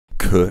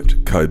Kurt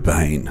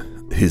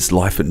Cobain. His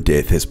life and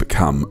death has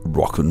become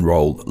rock and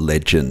roll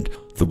legend.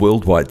 The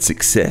worldwide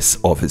success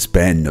of his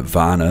band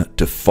Nirvana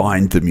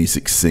defined the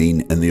music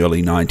scene in the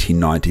early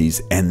 1990s,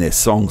 and their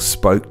songs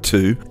spoke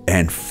to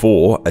and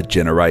for a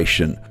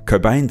generation.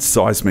 Cobain's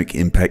seismic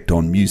impact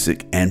on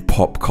music and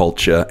pop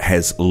culture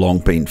has long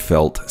been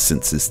felt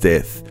since his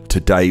death.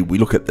 Today we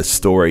look at the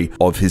story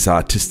of his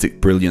artistic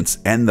brilliance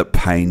and the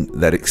pain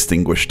that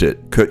extinguished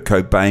it. Kurt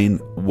Cobain,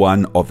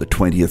 one of the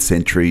 20th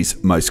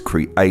century's most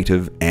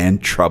creative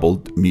and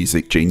troubled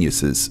music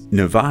geniuses.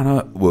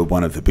 Nirvana were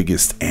one of the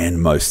biggest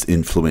and most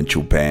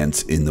influential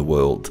bands in the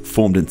world.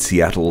 Formed in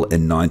Seattle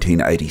in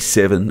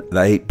 1987,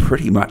 they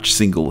pretty much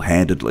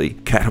single-handedly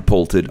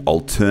catapulted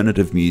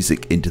alternative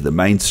music into the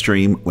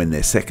mainstream when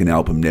their second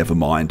album,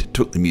 Nevermind,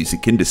 took the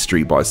music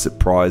industry by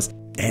surprise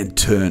and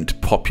turned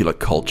popular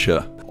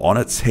culture on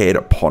its head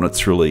upon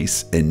its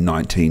release in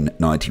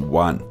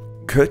 1991.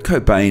 Kurt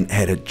Cobain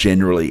had a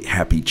generally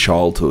happy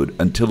childhood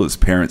until his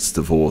parents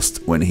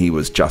divorced when he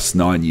was just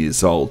 9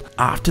 years old.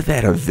 After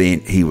that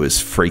event, he was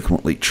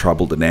frequently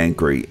troubled and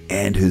angry,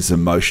 and his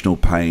emotional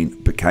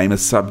pain became a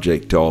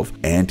subject of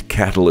and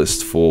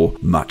catalyst for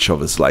much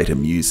of his later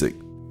music.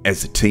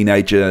 As a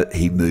teenager,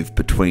 he moved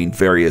between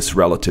various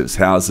relatives'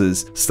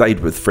 houses, stayed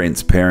with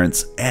friends'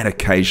 parents, and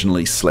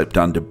occasionally slept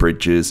under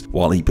bridges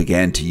while he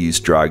began to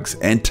use drugs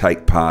and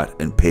take part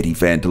in petty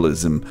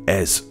vandalism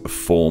as a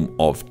form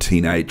of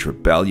teenage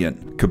rebellion.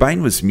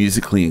 Cobain was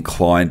musically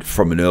inclined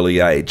from an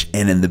early age,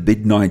 and in the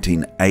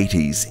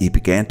mid-1980s he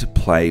began to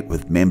play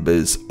with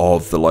members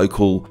of the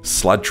local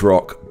sludge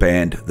rock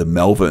band the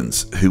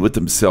Melvins, who would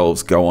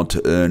themselves go on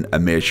to earn a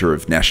measure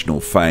of national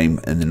fame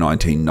in the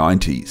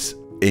 1990s.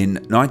 In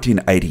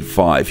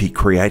 1985, he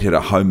created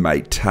a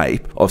homemade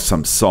tape of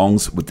some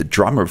songs with the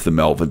drummer of the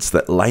Melvins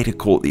that later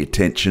caught the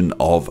attention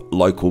of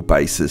local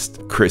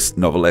bassist Chris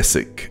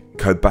Novoselic.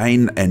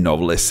 Cobain and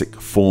Novoselic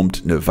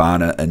formed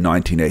Nirvana in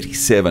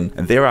 1987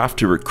 and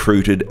thereafter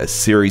recruited a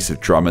series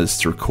of drummers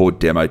to record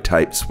demo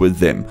tapes with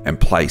them and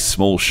play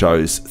small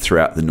shows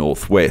throughout the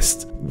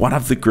Northwest. One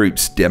of the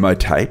group's demo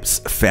tapes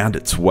found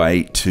its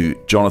way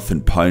to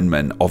Jonathan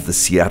Poneman of the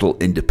Seattle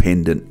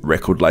independent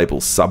record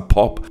label Sub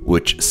Pop,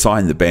 which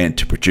signed the band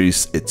to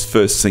produce its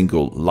first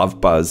single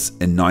Love Buzz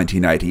in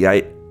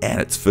 1988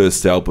 and its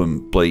first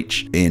album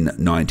Bleach in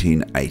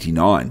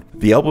 1989.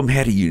 The album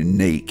had a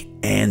unique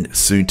and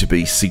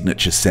soon-to-be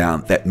signature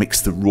sound that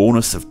mixed the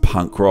rawness of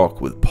punk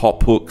rock with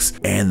pop hooks,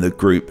 and the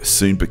group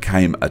soon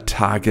became a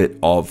target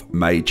of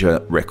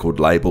major record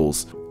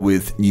labels.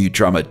 With new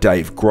drummer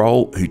Dave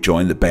Grohl, who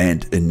joined the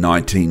band in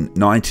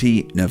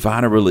 1990,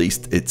 Nirvana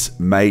released its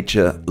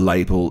major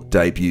label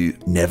debut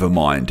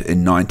Nevermind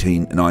in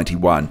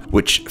 1991,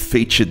 which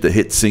featured the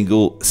hit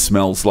single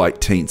Smells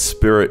Like Teen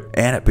Spirit,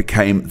 and it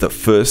became the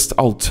first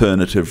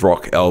alternative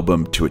rock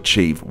album to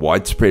achieve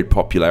widespread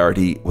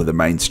popularity with a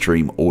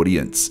mainstream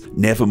audience.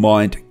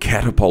 Nevermind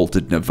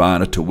catapulted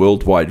Nirvana to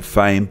worldwide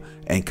fame,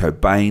 and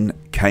Cobain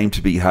came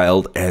to be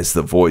hailed as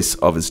the voice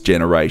of his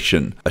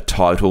generation, a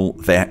title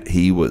that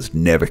he was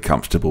never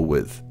comfortable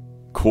with.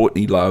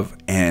 Courtney Love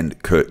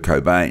and Kurt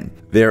Cobain.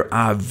 There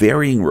are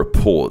varying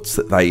reports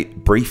that they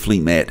briefly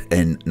met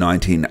in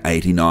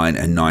 1989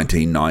 and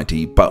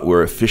 1990, but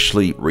were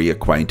officially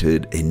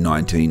reacquainted in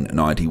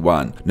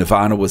 1991.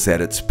 Nirvana was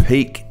at its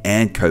peak,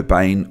 and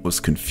Cobain was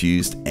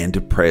confused and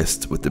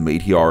depressed with the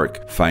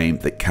meteoric fame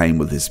that came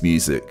with his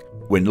music.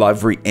 When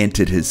Love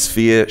re-entered his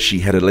sphere, she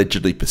had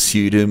allegedly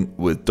pursued him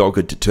with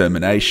dogged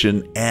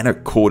determination, and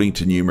according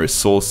to numerous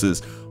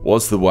sources,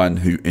 was the one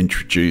who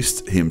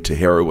introduced him to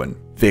heroin.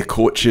 Their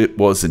courtship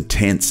was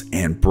intense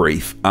and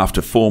brief.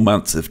 After 4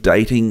 months of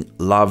dating,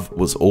 Love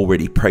was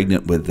already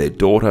pregnant with their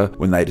daughter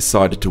when they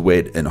decided to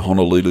wed in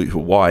Honolulu,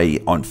 Hawaii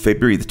on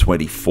February the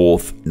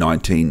 24th,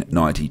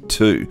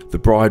 1992. The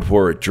bride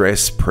wore a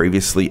dress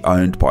previously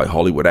owned by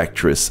Hollywood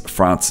actress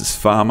Frances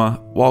Farmer,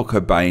 while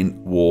Cobain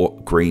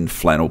wore green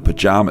flannel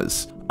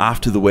pajamas.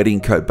 After the wedding,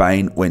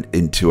 Cobain went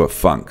into a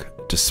funk.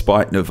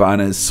 Despite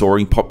Nirvana's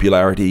soaring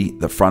popularity,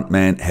 the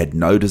frontman had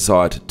no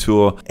desire to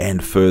tour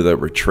and further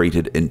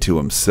retreated into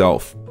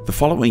himself. The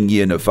following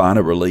year,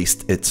 Nirvana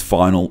released its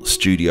final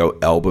studio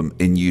album,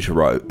 In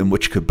Utero, in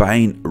which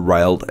Cobain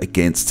railed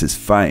against his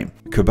fame.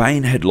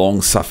 Cobain had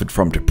long suffered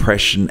from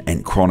depression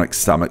and chronic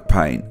stomach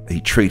pain.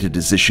 He treated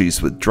his issues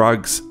with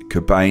drugs.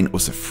 Cobain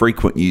was a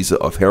frequent user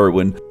of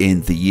heroin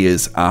in the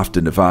years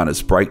after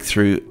Nirvana's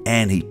breakthrough,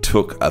 and he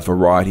took a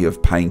variety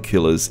of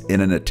painkillers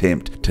in an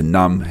attempt to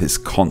numb his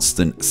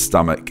constant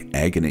stomach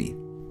agony.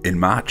 In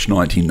March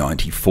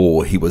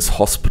 1994, he was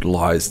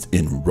hospitalized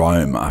in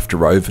Rome after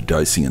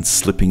overdosing and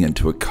slipping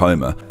into a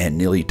coma, and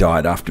nearly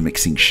died after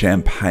mixing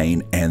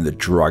champagne and the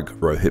drug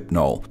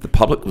Rohypnol. The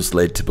public was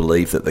led to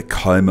believe that the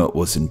coma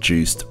was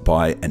induced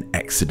by an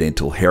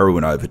accidental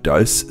heroin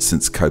overdose,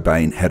 since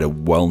Cobain had a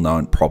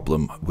well-known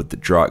problem with the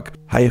drug.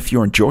 Hey, if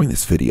you're enjoying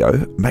this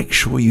video, make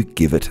sure you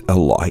give it a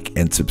like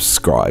and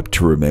subscribe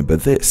to remember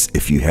this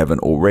if you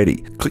haven't already.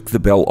 Click the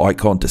bell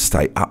icon to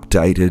stay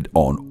updated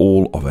on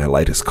all of our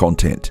latest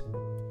content.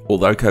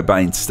 Although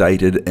Cobain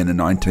stated in a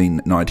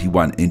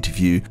 1991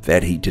 interview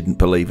that he didn't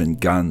believe in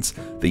guns,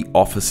 the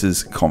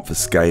officers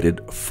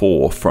confiscated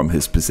 4 from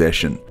his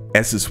possession.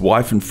 As his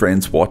wife and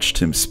friends watched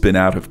him spin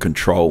out of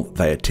control,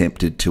 they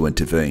attempted to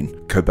intervene.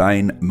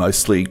 Cobain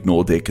mostly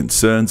ignored their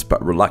concerns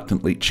but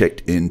reluctantly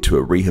checked into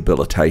a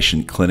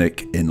rehabilitation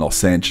clinic in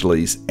Los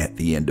Angeles at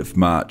the end of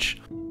March.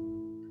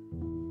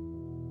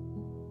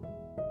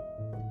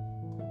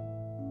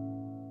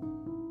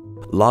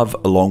 Love,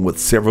 along with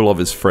several of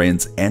his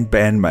friends and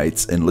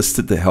bandmates,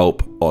 enlisted the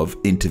help of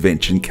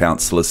intervention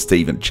counsellor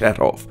Stephen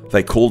Chatoff.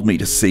 They called me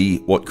to see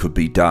what could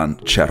be done,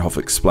 Chatoff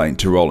explained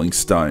to Rolling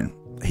Stone.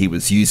 He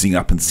was using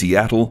up in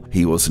Seattle,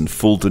 he was in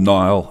full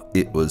denial,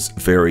 it was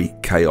very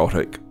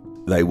chaotic.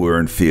 They were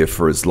in fear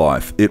for his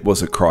life. It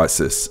was a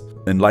crisis.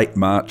 In late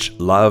March,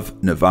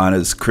 Love,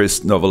 Nirvana's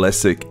Chris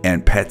Novoselic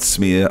and Pat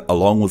Smear,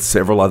 along with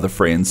several other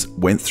friends,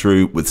 went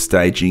through with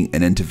staging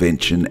an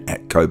intervention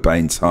at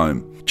Cobain's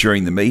home.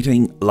 During the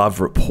meeting, Love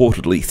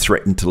reportedly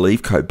threatened to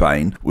leave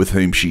Cobain, with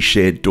whom she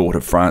shared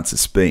daughter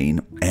Frances Bean,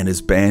 and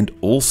his band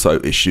also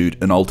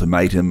issued an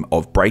ultimatum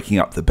of breaking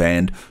up the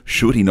band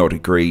should he not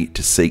agree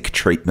to seek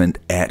treatment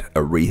at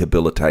a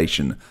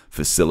rehabilitation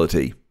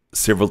facility.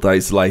 Several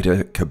days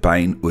later,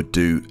 Cobain would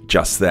do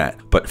just that,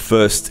 but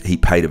first he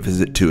paid a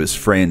visit to his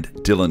friend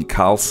Dylan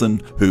Carlson,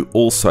 who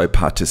also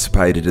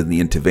participated in the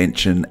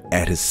intervention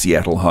at his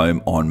Seattle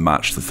home on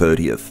March the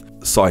 30th.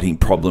 Citing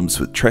problems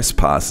with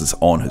trespassers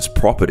on his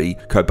property,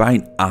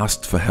 Cobain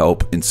asked for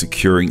help in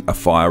securing a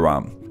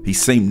firearm. He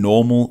seemed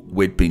normal,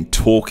 we'd been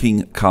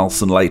talking,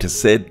 Carlson later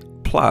said,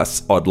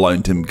 plus I'd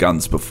loaned him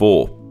guns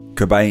before.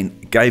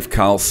 Cobain gave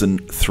Carlson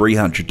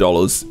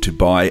 $300 to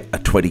buy a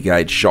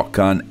 20-gauge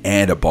shotgun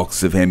and a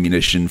box of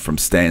ammunition from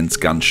Stan's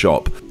gun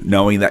shop.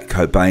 Knowing that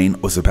Cobain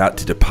was about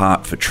to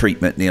depart for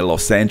treatment near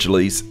Los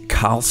Angeles,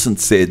 Carlson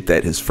said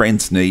that his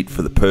friend's need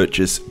for the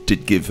purchase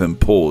did give him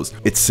pause.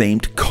 It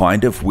seemed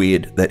kind of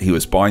weird that he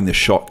was buying the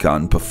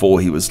shotgun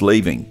before he was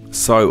leaving,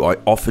 so I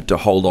offered to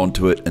hold on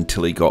to it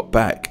until he got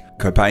back.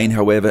 Cobain,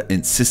 however,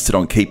 insisted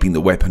on keeping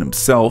the weapon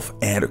himself,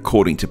 and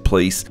according to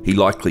police, he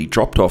likely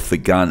dropped off the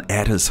gun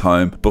at his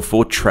home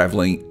before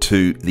traveling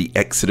to the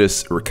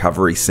Exodus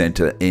Recovery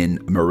Center in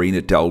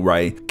Marina del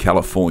Rey,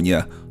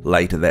 California,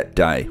 later that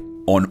day.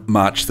 On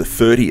March the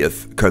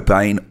 30th,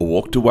 Cobain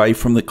walked away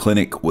from the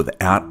clinic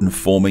without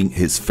informing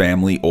his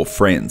family or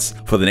friends.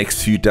 For the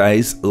next few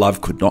days,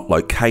 Love could not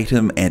locate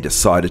him and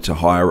decided to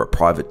hire a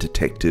private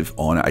detective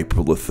on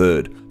April the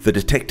 3rd. The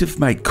detective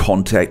made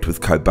contact with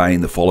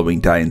Cobain the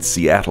following day in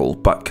Seattle,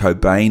 but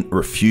Cobain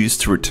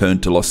refused to return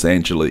to Los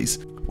Angeles,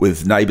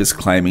 with neighbours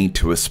claiming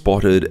to have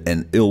spotted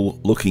an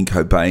ill-looking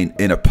Cobain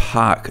in a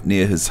park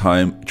near his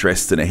home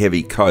dressed in a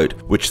heavy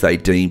coat, which they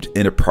deemed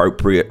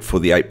inappropriate for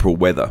the April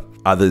weather.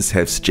 Others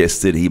have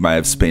suggested he may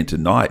have spent a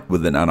night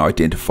with an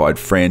unidentified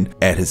friend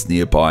at his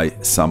nearby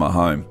summer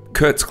home.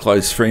 Kurt's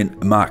close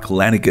friend Mark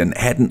Lanegan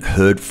hadn't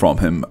heard from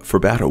him for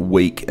about a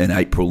week in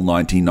April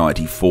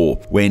 1994,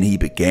 when he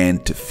began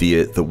to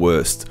fear the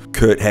worst.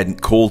 Kurt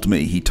hadn't called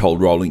me, he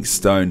told Rolling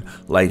Stone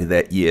later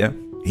that year.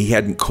 He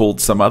hadn't called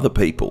some other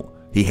people.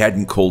 He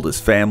hadn't called his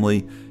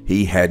family.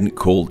 He hadn't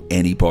called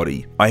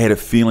anybody. I had a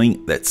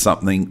feeling that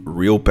something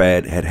real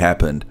bad had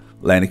happened.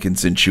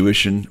 Lanegan's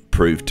intuition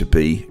proved to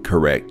be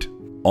correct.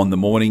 On the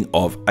morning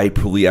of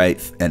April the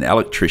 8th, an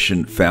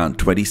electrician found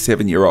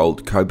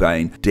 27-year-old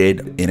Cobain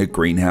dead in a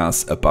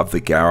greenhouse above the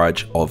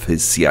garage of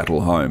his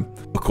Seattle home.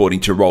 According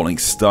to Rolling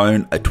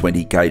Stone, a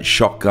 20-gauge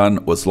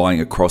shotgun was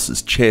lying across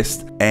his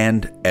chest,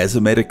 and as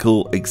a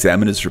medical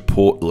examiner's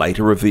report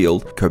later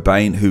revealed,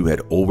 Cobain, who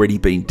had already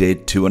been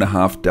dead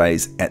 2.5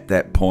 days at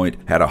that point,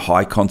 had a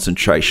high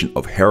concentration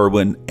of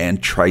heroin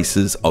and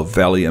traces of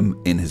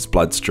Valium in his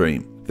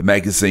bloodstream. The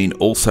magazine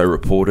also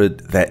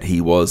reported that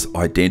he was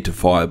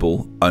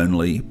identifiable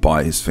only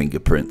by his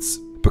fingerprints.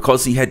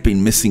 Because he had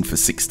been missing for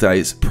 6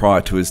 days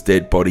prior to his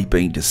dead body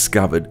being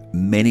discovered,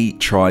 many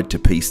tried to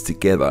piece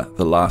together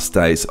the last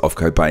days of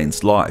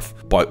Cobain's life.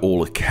 By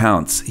all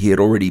accounts, he had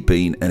already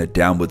been in a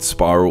downward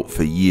spiral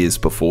for years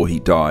before he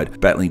died,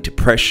 battling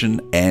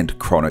depression and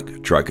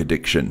chronic drug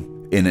addiction.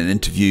 In an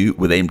interview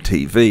with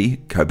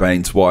MTV,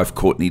 Cobain's wife,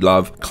 Courtney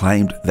Love,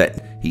 claimed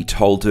that he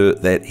told her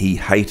that he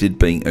hated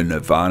being in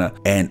Nirvana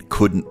and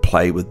couldn't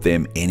play with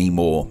them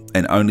anymore,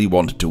 and only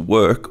wanted to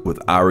work with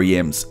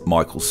REM's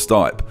Michael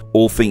Stipe.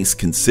 All things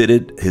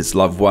considered, his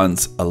loved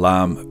one's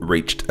alarm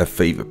reached a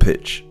fever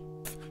pitch.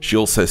 She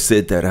also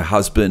said that her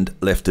husband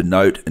left a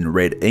note in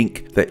red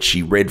ink that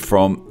she read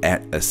from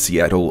at a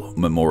Seattle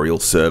memorial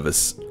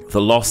service.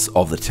 The loss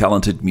of the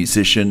talented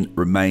musician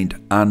remained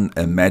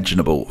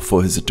unimaginable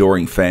for his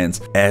adoring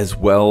fans, as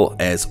well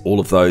as all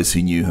of those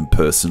who knew him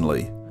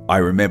personally. I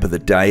remember the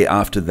day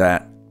after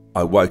that,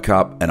 I woke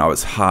up and I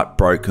was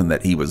heartbroken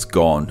that he was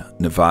gone,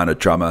 Nirvana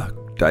drummer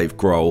Dave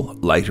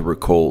Grohl later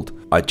recalled.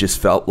 I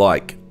just felt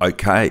like,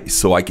 okay,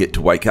 so I get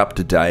to wake up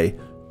today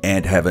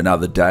and have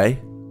another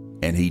day,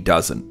 and he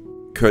doesn't.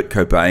 Kurt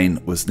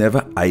Cobain was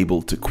never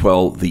able to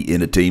quell the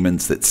inner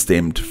demons that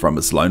stemmed from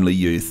his lonely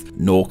youth,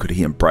 nor could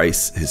he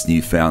embrace his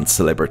newfound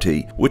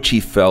celebrity, which he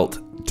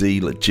felt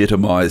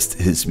delegitimized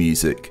his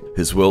music.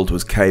 His world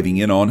was caving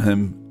in on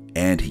him,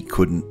 and he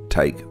couldn't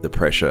take the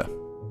pressure.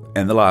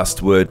 And the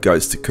last word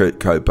goes to Kurt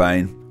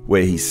Cobain,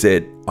 where he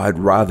said, "I'd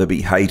rather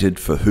be hated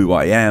for who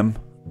I am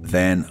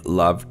than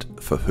loved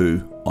for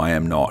who I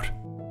am not."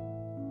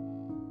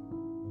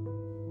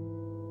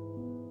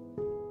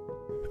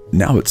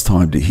 Now it's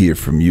time to hear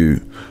from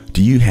you.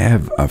 Do you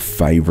have a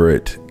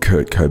favorite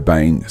Kurt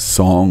Cobain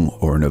song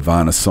or a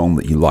Nirvana song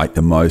that you like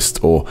the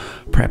most, or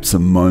perhaps a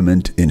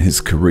moment in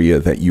his career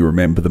that you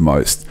remember the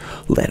most?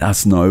 Let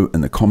us know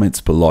in the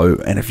comments below,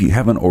 and if you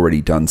haven't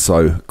already done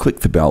so, click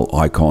the bell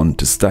icon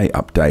to stay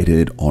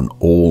updated on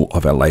all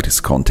of our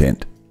latest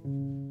content.